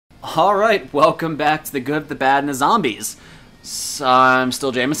Alright, welcome back to the good, the bad, and the zombies. So, I'm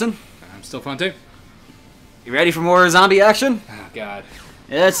still Jameson. I'm still Fonte. You ready for more zombie action? Oh, God.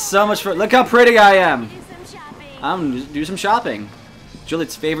 It's so much fun. Look how pretty I am. I'm gonna do some shopping.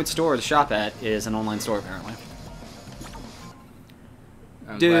 Juliet's favorite store to shop at is an online store, apparently.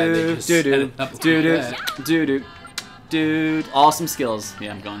 Dude. Awesome skills.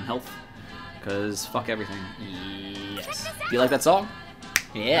 Yeah, I'm going health. Because fuck everything. Yes. Do you like that song?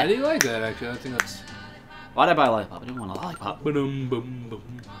 Yeah. I do like that, actually. I think that's... Why'd I buy a lollipop? I didn't want a lollipop. Ba-dum, boom,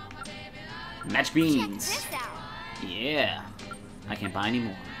 boom. Match beans. Yeah. I can't buy any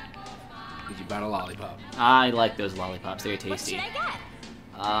more. Did you buy a lollipop? I like those lollipops. They're tasty. What should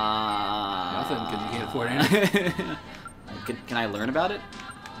I Nothing, because you can't afford anything. Can I learn about it?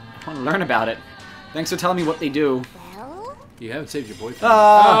 I want to learn about it. Thanks for telling me what they do. get? Well, You haven't saved your boyfriend.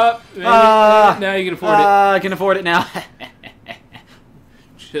 Now you can afford it. I can afford it now.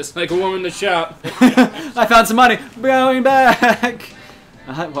 Just like a woman in the shop. I found some money. Going back.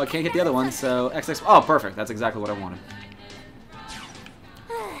 Well, I can't get the other one, so XX. Oh, perfect. That's exactly what I wanted.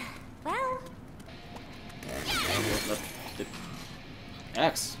 well,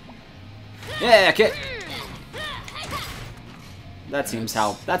 X. Yeah, kick. That seems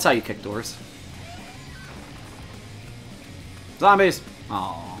how. That's how you kick doors. Zombies.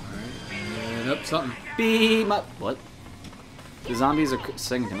 Oh. And up something. Beat my. What? The zombies are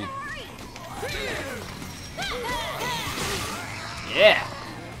singing to me. Yeah.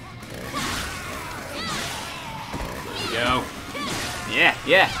 Yo. Yeah.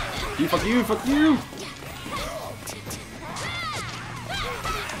 Yeah. You fuck you. Fuck you.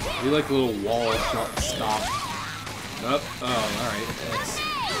 You like a little wall stop. Up. Oh,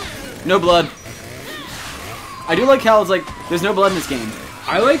 alright. No blood. I do like how it's like there's no blood in this game.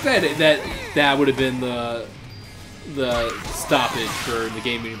 I like that would have been the stoppage for the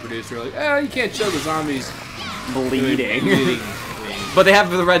game being produced. They're like, you can't show the zombies Bleeding. But they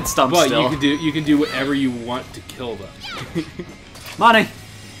have the red stump But still. you can do whatever you want to kill them. Money.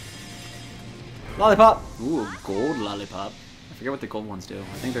 Lollipop. Ooh, gold lollipop. I forget what the gold ones do.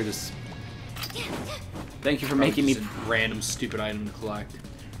 I think they're just... Thank you for making me... Just a random stupid item to collect.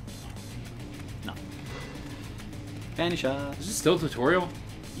 No. Fanny shot. Is this still a tutorial?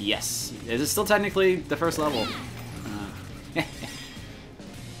 Yes. Is it still technically the first level?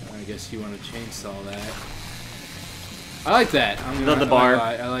 I guess you want to chainsaw that. I like that. The bar.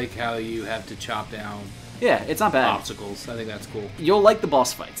 I like how you have to chop down Yeah, it's not bad. obstacles. I think that's cool. You'll like the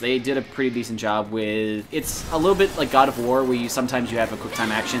boss fights. They did a pretty decent job with... It's a little bit like God of War, where sometimes you have a quick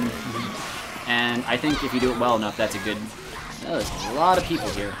time action. And I think if you do it well enough, that's a good... Oh, there's a lot of people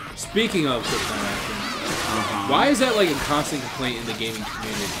here. Speaking of quick time action, why is that like a constant complaint in the gaming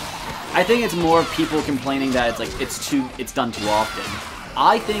community? I think it's more people complaining that it's like it's done too often.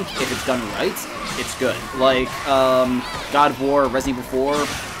 I think if it's done right, it's good. Like God of War, Resident Evil 4,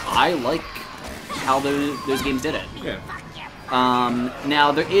 I like how those games did it. Yeah.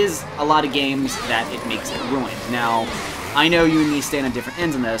 Now there is a lot of games that it makes it ruined. Now, I know you and me stand on different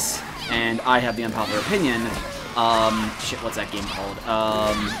ends in this, and I have the unpopular opinion. Shit, what's that game called?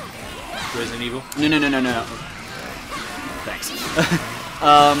 Resident Evil? No. Thanks.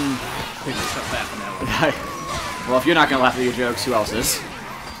 Stop laughing that way. Well, if you're not gonna laugh at your jokes, who else is?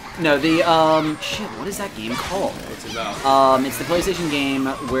 No, the, shit, what is that game called? What's it about? It's the PlayStation game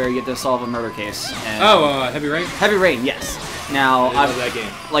where you have to solve a murder case. And Heavy Rain? Heavy Rain, yes. Now, I love that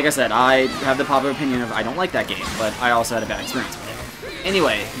game. Like I said, I have the popular opinion of I don't like that game, but I also had a bad experience with it.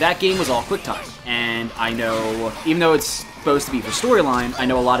 Anyway, that game was all quick time, and I know, even though it's supposed to be for storyline, I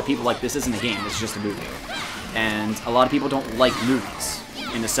know a lot of people like this isn't a game, it's just a movie. And a lot of people don't like movies,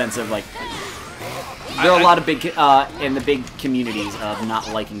 in the sense of like, there are a lot of big, in the big communities of not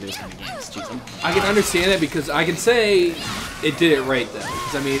liking those kind of games. Jeez, I can understand that because I can say it did it right though.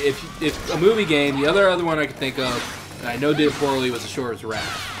 Because I mean, if a movie game, the other one I could think of, and I know did it poorly, was Asura's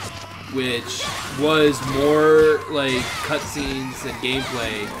Wrath, which was more like cutscenes and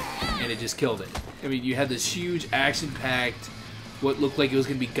gameplay, and it just killed it. I mean, you had this huge action-packed, what looked like it was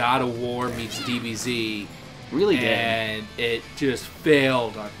going to be God of War meets DBZ. really did. And it just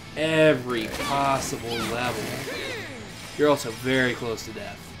failed on every possible level. You're also very close to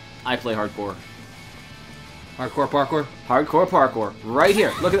death. I play hardcore. Hardcore parkour? Hardcore parkour. Right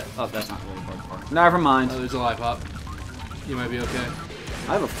here. Look at that. Oh, that's not really hardcore. Never mind. Oh, there's a lollipop. You might be okay.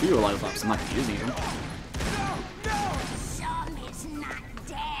 I have a few lollipops. I'm not using them. Zombies not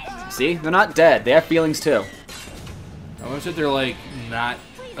dead. See? They're not dead. They have feelings too. I wish that they're like not...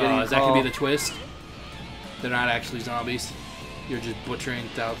 is that going to be the twist? They're not actually zombies? You're just butchering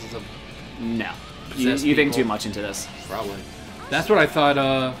thousands of... No. You think too much into this. Probably. That's what I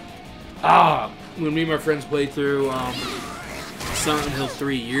thought When me and my friends played through Silent Hill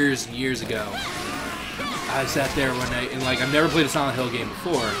 3 years and years ago, I sat there one night and like I've never played a Silent Hill game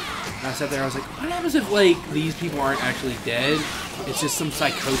before. And I sat there, I was like, what happens if like these people aren't actually dead? It's just some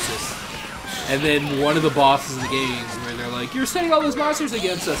psychosis. And then one of the bosses in the game where they're like, you're sending all those monsters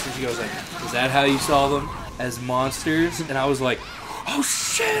against us, and she goes like, is that how you saw them? As monsters? And I was like, oh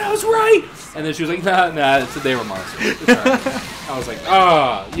shit, I was right! And then she was like, nah, they were monsters. It's all right. I was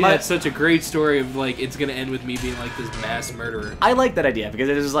like, it's such a great story of like, it's gonna end with me being like this mass murderer. I like that idea, because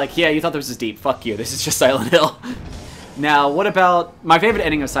it was like, yeah, you thought this was deep. Fuck you, this is just Silent Hill. Now, what about... My favorite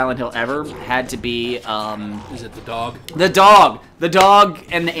ending of Silent Hill ever had to be, Is it the dog? The dog! The dog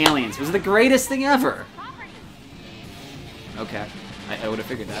and the aliens. It was the greatest thing ever. Okay. I would have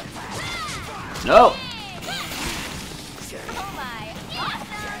figured that. No!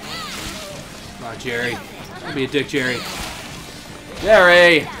 Come on, Jerry. Don't be a dick, Jerry.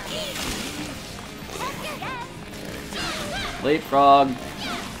 Jerry! Leapfrog.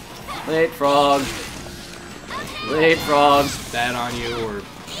 Leapfrog. Leapfrog. That on you, or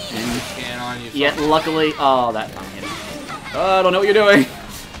can on you. Yeah, luckily... Oh, that finally hit me. Oh, I don't know what you're doing.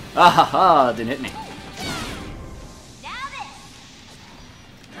 Ah ha ha, didn't hit me.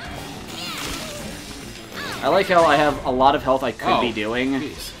 I like how I have a lot of health I could be doing.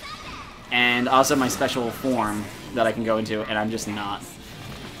 Geez. And also my special form that I can go into, and I'm just not.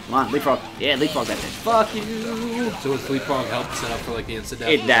 Come on, leapfrog. Yeah, leapfrog that bitch. Fuck you. So with leapfrog help set up for like the instant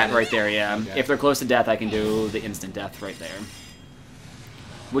death? That right there, yeah. Okay. If they're close to death, I can do the instant death right there.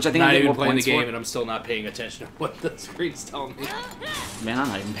 Which I think I'm I not get even more playing the points game, for. and I'm still not paying attention to what the screen's telling me. Man, I'm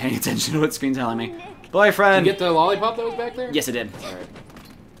not even paying attention to what screen's telling me. Did Boyfriend. you get the lollipop that was back there? Yes, I did. All right.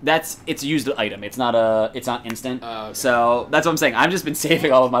 It's a used item. It's not instant. Oh, okay. So that's what I'm saying. I've just been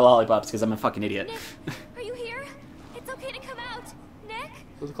saving all of my lollipops because I'm a fucking idiot. Nick, are you here? It's okay to come out. Nick,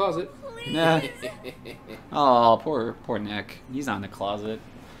 Close the closet. please. Nah. Oh, poor Nick. He's not in the closet.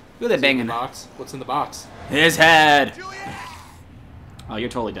 Who are they In banging? the box? What's in the box? His head. Oh, you're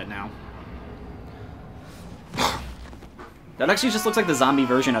totally dead now. That actually just looks like the zombie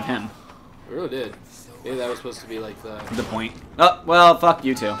version of him. It really did. Maybe that was supposed to be like The point. Oh, well, fuck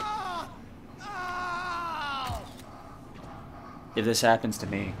you two. If this happens to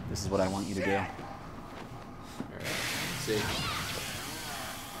me, this is what I want you to do. Alright, let's see.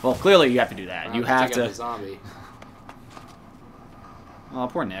 Well, clearly you have to do that. You have check out to... the zombie. Oh,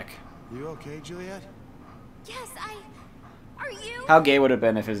 poor Nick. You okay, Juliet? Yes, are you? How gay would it have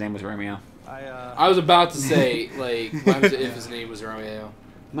been if his name was Romeo? I was about to say, like, why was it if his name was Romeo?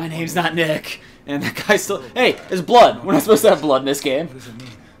 My name's not Nick. And that guy's still... Hey, there's blood. We're not supposed to have blood in this game. What does it mean?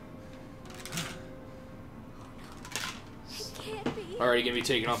 It can't be. Already gonna be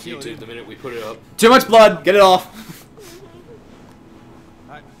taken off YouTube the minute we put it up. Too much blood. Get it off.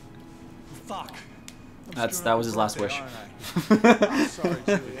 Fuck. That was his last wish. I'm sorry,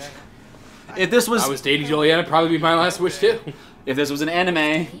 Juliet. If this was... I was dating Juliet, it'd probably be my last wish too. If this was an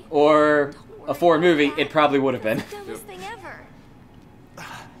anime or a foreign movie, it probably would have been. It's the dumbest thing ever.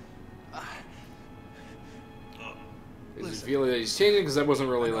 Is it feeling that he's changing? Because that wasn't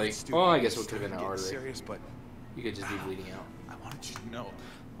really like. Oh, I guess it could have been an artery. Serious, but You could just be bleeding out. I wanted you to know.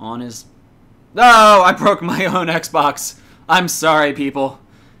 On his... No! I broke my own Xbox. I'm sorry, people.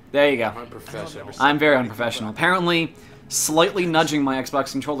 There you go. Unprofessional. I'm very unprofessional. Apparently, slightly nudging my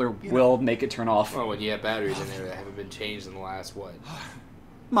Xbox controller will make it turn off. Oh, and you have batteries in there that haven't been changed in the last, what?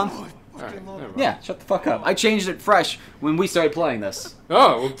 Month. Alright, never mind. Yeah, shut the fuck up. I changed it fresh when we started playing this.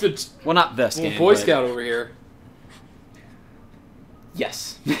 Oh, well, it's Well, not this little game, Boy but- Scout over here.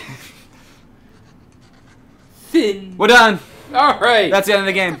 Yes. Finn. We're done. Alright. That's the end of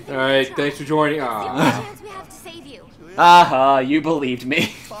the game. Alright, thanks for joining. It's the Aw. only chance we have to save you. Aha, you believed me.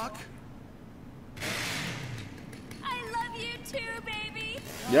 Fuck. I love you too, baby.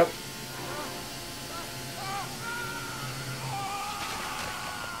 Yep.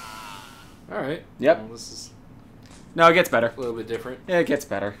 Alright. Yep. Well, this is No, it gets better. a little bit different. Yeah, it gets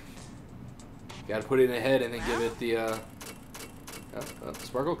better. Gotta put it in the head and then give it the,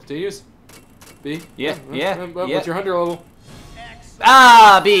 Sparkle continues. B? Yeah, yeah, yeah. What's your hunter level?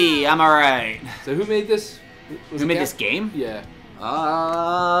 Ah, B, I'm alright. So who made this? Who made this game? Yeah.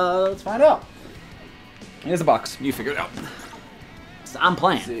 Let's find out. Here's a box. You figure it out. So I'm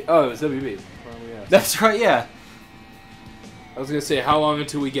playing. See. Oh, it was WB. Probably, yeah. That's right, yeah. I was gonna say, how long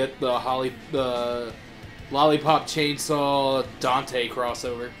until we get the Lollipop Chainsaw Dante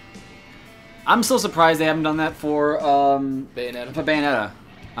crossover? I'm still surprised they haven't done that for Bayonetta. Bayonetta.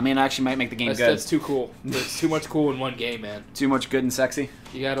 I mean, I actually might make the game good. That's too cool. There's too much cool in one game, man. Too much good and sexy.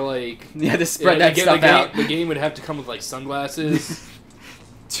 You gotta like. Yeah, just spread that the stuff game, out. The game would have to come with like sunglasses.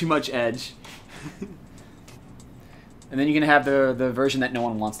 Too much edge. And then you can have the version that no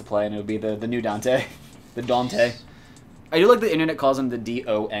one wants to play, and it would be the new Dante. The Dante. I do like the internet calls him the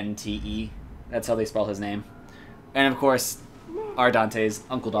D-O-N-T-E. That's how they spell his name. And of course, our Dante's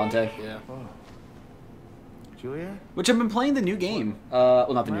Uncle Dante. Yeah. Oh. Juliet? Which I've been playing the new game.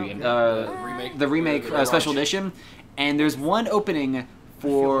 Well, not the new game. The remake special edition. And there's one opening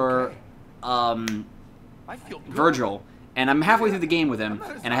for Virgil. And I'm halfway through the game with him,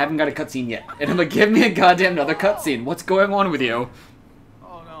 and I haven't got a cutscene yet. And I'm like, give me a goddamn another cutscene. What's going on with you?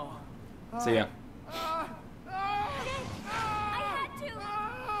 Oh no. So yeah. I had to.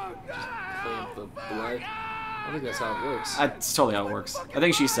 The blood. I think that's how it works. That's totally how it works. I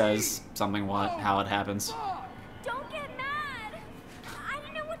think she says something how it happens. Don't get mad. I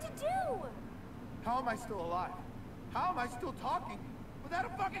didn't know what to do. How am I still alive? How am I still talking without a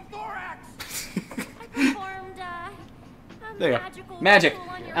fucking thorax? I performed There you magical go. Magic. ritual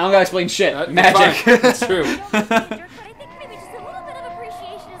on your I don't gotta explain shit. That's Magic. fine. That's true. Don't be a jerk, but I think maybe just a little bit of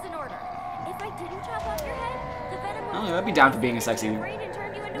appreciation is in order. If I didn't chop off your head, the venom would Oh, I'd be down for being a sexy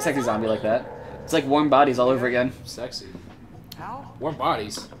zombie like that. It's like Warm Bodies all over again. Sexy. How? Warm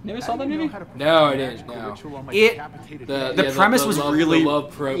bodies. Never saw that movie? No, I didn't. No. The premise was really- the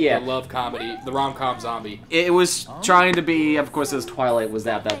love yeah. the love comedy, the rom-com zombie. It was trying to be, of course, as Twilight was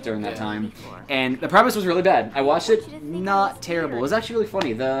that during that time, and the premise was really bad. I watched it, not terrible. It was actually really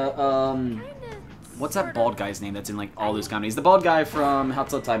funny. The what's that bald guy's name that's in like all those comedies? The bald guy from Hot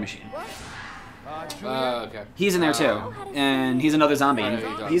Tub Time Machine. Okay. He's in there too, and he's another zombie. I know And who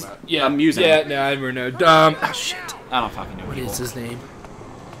you're talking he's about. Yeah, amusing. Yeah, no, I never know. Oh shit. I don't fucking know. What is his name?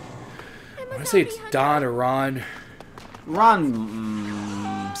 I want to say it's Don or Ron.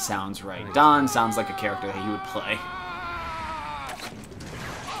 Ron sounds right. Don sounds like a character that he would play.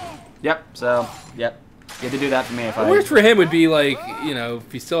 Yep. So, yep. You have to do that for me if What I. works for him would be like, you know,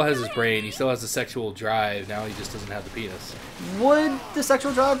 if he still has his brain, he still has the sexual drive. Now he just doesn't have the penis. Would the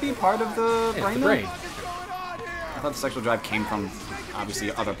sexual drive be part of the Yeah, brain? the though? brain. I thought the sexual drive came from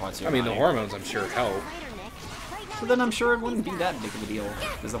obviously other parts of your I mean, the body. hormones, I'm sure, help. So then I'm sure it wouldn't be that big of a deal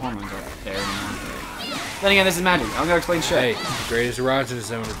because the hormones are there anymore. Then again, this is magic. I'm gonna explain shit. Hey, the greatest erogenous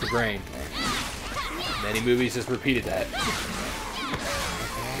zone is the brain. Many movies just repeated that.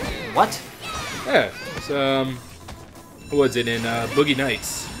 What? Yeah, so, who was it in Boogie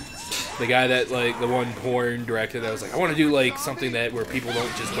Nights? The guy that, like, the one porn director that was like, I want to do, like, something that where people don't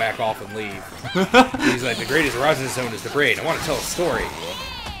just whack off and leave. He's like, the greatest erogenous zone is the brain. I want to tell a story.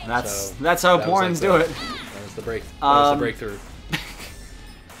 That's So, how that was porns like do it. That was the breakthrough.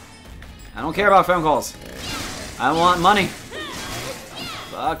 I don't care about phone calls. I want money.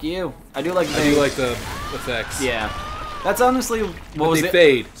 Fuck you. I do like the effects. Yeah. That's honestly what was They it?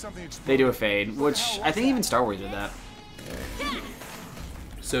 fade. They do a fade, which I think even Star Wars did that.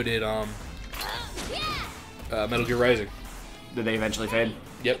 So did Metal Gear Rising. Did they eventually fade?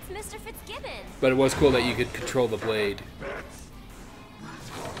 Yep. It's Mr. Fitzgibbon. But it was cool that you could control the blade.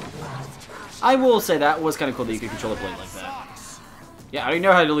 I will say that was kind of cool that you could control a blade like that. Yeah, I don't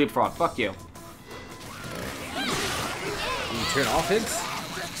know how to leapfrog. Fuck you. Can you turn off hints?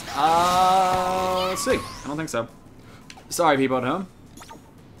 Let's see. I don't think so. Sorry, people at home.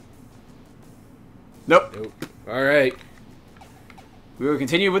 Nope. Nope. Alright. We will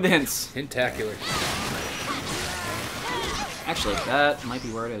continue with the hints. Hintacular. Actually, that might be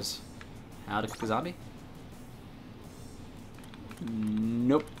where it is. How to cook a zombie?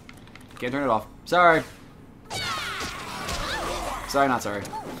 Nope. Can't turn it off. Sorry. Sorry, not sorry.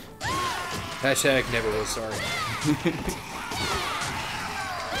 Hashtag never was sorry.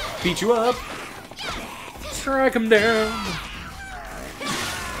 Beat you up. Track him down.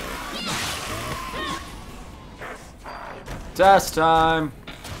 Test time.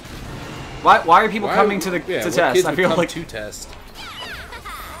 Why are people coming to what test? kids I would feel come like to test.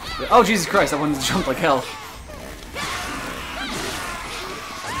 oh Jesus Christ! I wanted to jump like hell.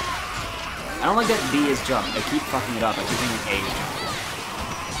 I don't like that B is jump. I keep fucking it up. I keep thinking A is jump.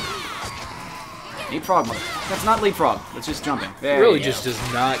 Leapfrog. That's not leapfrog. That's just jumping. There Really you just go.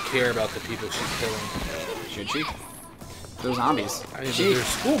 does not care about the people she's killing. Should she? They're zombies. I mean, they're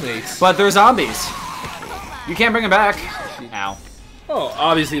schoolmates. But they're zombies. You can't bring them back. Ow. Oh,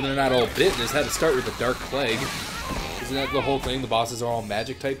 obviously they're not all bitten. It had to start with the Dark Plague. Isn't that the whole thing? The bosses are all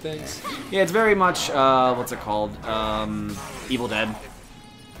magic type things? Yeah, it's very much, what's it called? Evil Dead.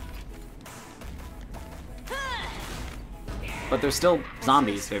 But they're still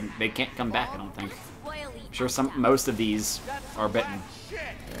zombies. They can't come back, I don't think. I'm sure most of these are bitten.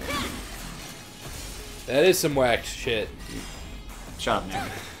 That is some whack shit. Shut up, Nick.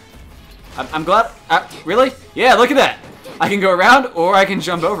 I'm glad. Really? Yeah, look at that. I can go around, or I can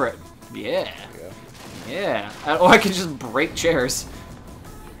jump over it. Yeah. Yeah. Or I can just break chairs.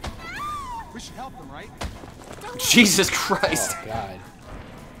 We should help them, right? Jesus Christ. Oh, God.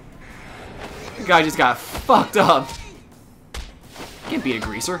 The guy just got fucked up. Can't beat a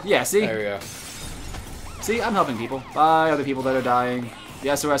greaser. Yeah, see? There we go. See, I'm helping people. Bye, other people that are dying.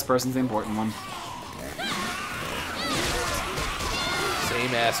 The SOS person's the important one.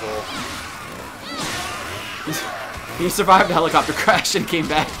 Same asshole. He survived the helicopter crash and came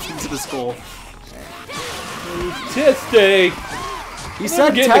back into the school. Test day. He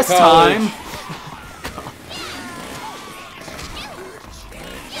said test time.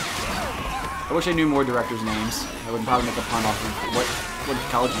 I wish I knew more directors' names. I would probably make a pun off of what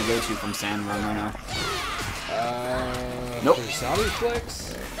college did you go to from San Ramona? Nope. Zombie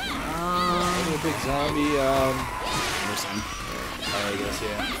flicks? A big zombie, Anderson. I guess,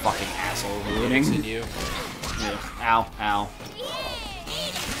 yeah. Fucking asshole ruining. In you. Yeah. Ow, ow.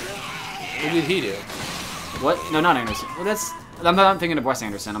 What did he do? What? No, not Anderson. Well, that's... I'm not thinking of Wes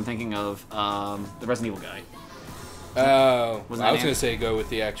Anderson. I'm thinking of the Resident Evil guy. Oh. Wasn't I that was name? going to say go with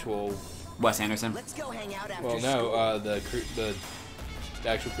the actual... Wes Anderson. Let's go hang out after Well, no, the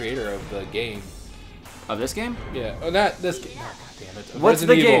actual creator of the game. Of this game? Yeah. Oh, not this game. Oh, God damn it. What's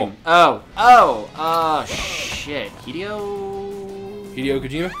Resident the Evil. game? Shit. Hideo... Hideo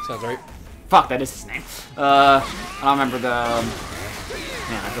Kojima? Sounds right. Fuck, that is his name. I don't remember the...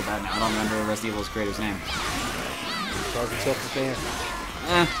 Man, I feel bad now. I don't remember Resident Evil's creator's name. Carve himself a fan.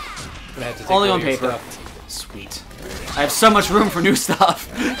 Gonna have to take Only all on your paper. stuff. Sweet. I have so much room for new stuff.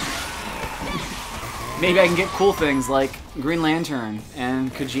 Maybe I can get cool things like Green Lantern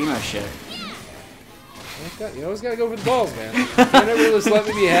and Kojima shit. You always gotta go for the balls, man. You never just let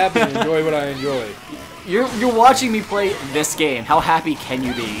me be happy and enjoy what I enjoy. You're watching me play this game. How happy can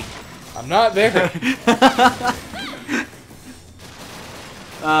you be? I'm not there.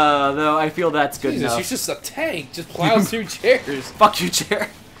 Though I feel that's good Jesus, enough. you're just a tank. Just plows through chairs. Fuck you, chair.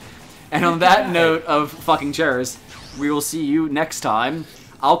 And on that note of fucking chairs, we will see you next time.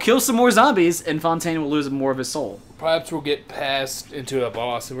 I'll kill some more zombies, and Fontaine will lose more of his soul. Perhaps we'll get passed into a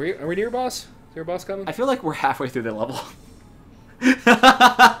boss. Are we near a boss? Is there a boss coming? I feel like we're halfway through the level.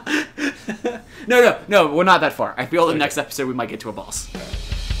 No, we're not that far. I feel the next episode we might get to a boss.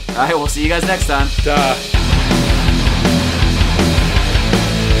 Alright, we'll see you guys next time. Duh.